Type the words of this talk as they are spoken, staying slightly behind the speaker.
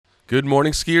Good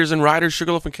morning, skiers and riders,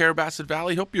 Sugarloaf and Carrabassett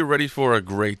Valley. Hope you're ready for a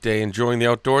great day enjoying the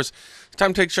outdoors. It's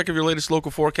time to take a check of your latest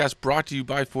local forecast brought to you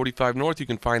by 45 North. You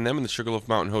can find them in the Sugarloaf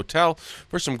Mountain Hotel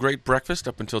for some great breakfast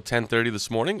up until 10:30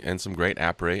 this morning and some great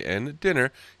après and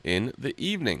dinner in the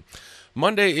evening.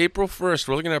 Monday, April 1st,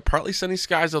 we're looking at partly sunny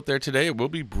skies out there today. It will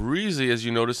be breezy, as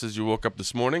you noticed as you woke up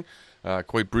this morning.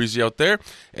 Quite breezy out there,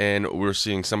 and we're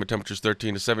seeing summer temperatures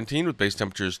 13 to 17 with base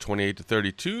temperatures 28 to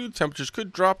 32. Temperatures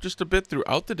could drop just a bit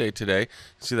throughout the day today.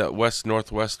 See that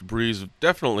west-northwest breeze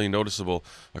definitely noticeable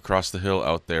across the hill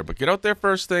out there. But get out there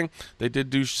first thing. They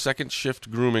did do second shift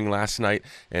grooming last night,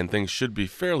 and things should be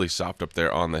fairly soft up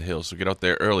there on the hill. So get out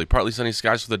there early. Partly sunny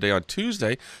skies for the day on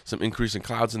Tuesday. Some increase in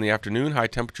clouds in the afternoon. High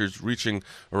temperatures reaching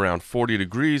around 40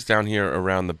 degrees down here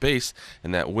around the base,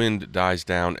 and that wind dies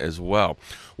down as well.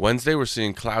 Wednesday, we're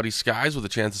seeing cloudy skies with a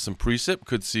chance of some precip.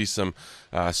 Could see some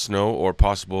snow or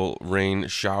possible rain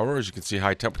shower. As you can see,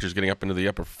 high temperatures getting up into the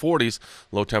upper 40s.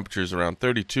 Low temperatures around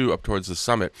 32 up towards the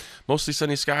summit. Mostly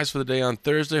sunny skies for the day on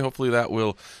Thursday. Hopefully that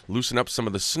will loosen up some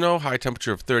of the snow. High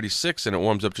temperature of 36, and it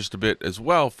warms up just a bit as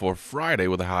well for Friday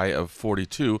with a high of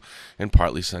 42 and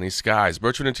partly sunny skies.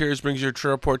 Birchwood Interiors brings you your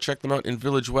trail report. Check them out in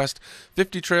Village West.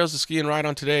 50 trails to ski and ride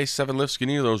on today. 7 lifts,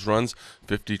 any of those runs.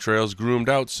 50 trails groomed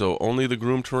out, so only the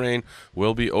groomed terrain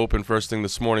will be open first thing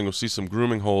this morning. We'll see some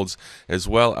grooming holds as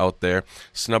well out there.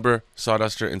 Snubber,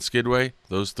 Sawduster, and Skidway.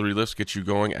 Those 3 lifts get you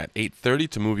going at 8:30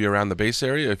 to move you around the base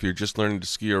area if you're just learning to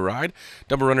ski or ride.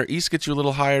 Double Runner East gets you a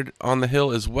little higher on the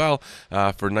hill as well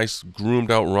for nice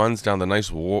groomed out runs down the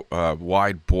nice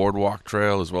wide boardwalk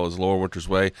trail as well as Lower Winters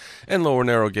Way and Lower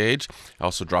Narrow Gauge.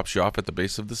 Also drops you off at the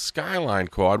base of the Skyline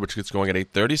Quad, which gets going at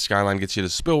 8:30. Skyline gets you to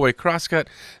Spillway Crosscut,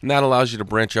 and that allows you to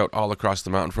branch out all across the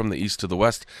mountain from the east to the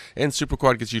west. And Super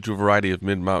Quad gets you to a variety of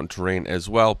mid-mountain terrain as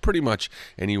well, pretty much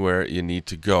anywhere you need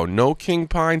to go. No King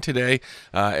Pine today,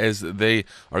 as they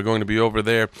are going to be over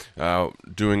there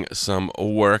doing some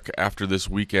work after this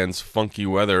weekend's funky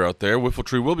weather out there.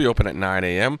 Whiffletree will be open at 9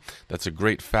 a.m. That's a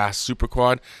great fast Super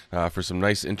Quad for some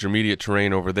nice intermediate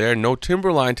terrain over there. No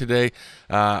Timberline today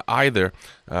either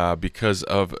because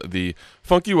of the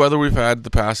funky weather we've had the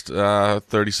past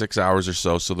 36 hours or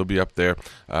so. So they'll be up there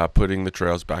putting the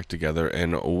trails back together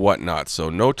and whatnot. So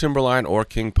no Timberline or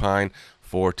King Pine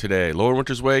for today. Lower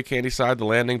Winters Way, Candyside, the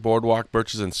Landing, Boardwalk,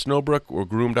 Birches, and Snowbrook were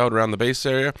groomed out around the base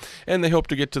area, and they hope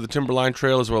to get to the Timberline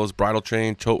Trail as well as Bridle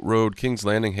Chain, Tote Road, Kings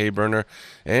Landing, Hayburner,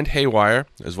 and Haywire,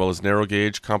 as well as Narrow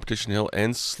Gauge, Competition Hill,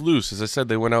 and Sluice. As I said,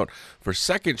 they went out for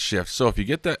second shift, so if you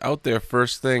get that out there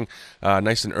first thing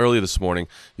nice and early this morning,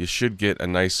 you should get a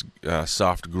nice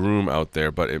soft groom out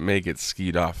there, but it may get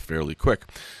skied off fairly quick.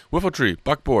 Whiffletree,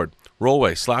 Buckboard,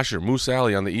 Rollway, Slasher, Moose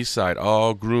Alley on the east side,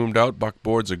 all groomed out.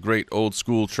 Buckboard's a great old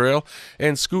school trail.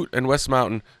 And Scoot and West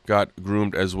Mountain got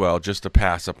groomed as well, just a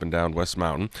pass up and down West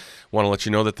Mountain. Want to let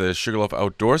you know that the Sugarloaf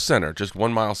Outdoor Center, just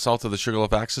 1 mile south of the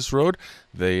Sugarloaf Access Road,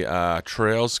 the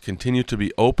trails continue to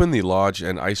be open. The lodge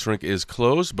and ice rink is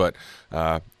closed, but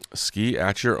ski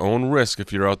at your own risk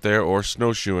if you're out there, or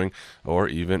snowshoeing, or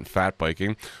even fat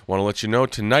biking. Want to let you know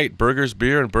tonight, Burgers,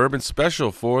 Beer, and Bourbon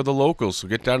Special for the locals. So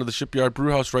get down to the Shipyard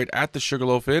Brewhouse right at the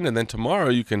Sugarloaf Inn, and then tomorrow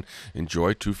you can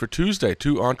enjoy 2 for Tuesday.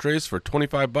 2 entrees for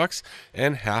 $25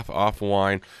 and half off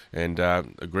wine, and a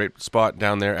great spot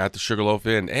down there at the Sugarloaf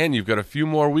Inn. And you've got a few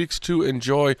more weeks to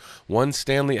enjoy One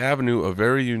Stanley Avenue, a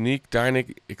very unique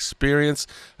dining experience.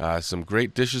 Some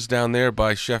great dishes down there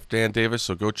by Chef Dan Davis,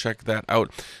 so go check that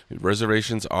out.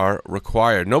 Reservations are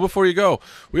required. Know before you go,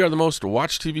 we are the most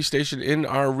watched TV station in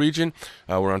our region.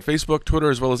 We're on Facebook,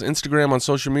 Twitter, as well as Instagram on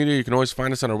social media. You can always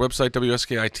find us on our website,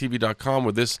 WSKITV.com,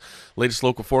 where this latest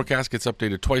local forecast gets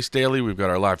updated twice daily. We've got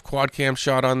our live quad cam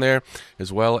shot on there,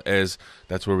 as well as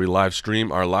that's where we live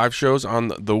stream our live shows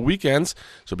on the weekends.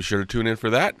 So be sure to tune in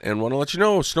for that. And want to let you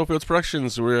know, Snowfields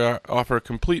Productions, we offer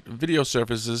complete video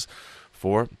services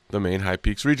for the Maine High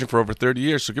Peaks region for over 30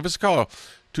 years. So give us a call,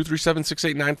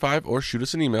 237-6895, or shoot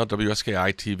us an email,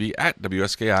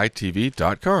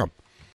 WSKITV@WSKITV.com.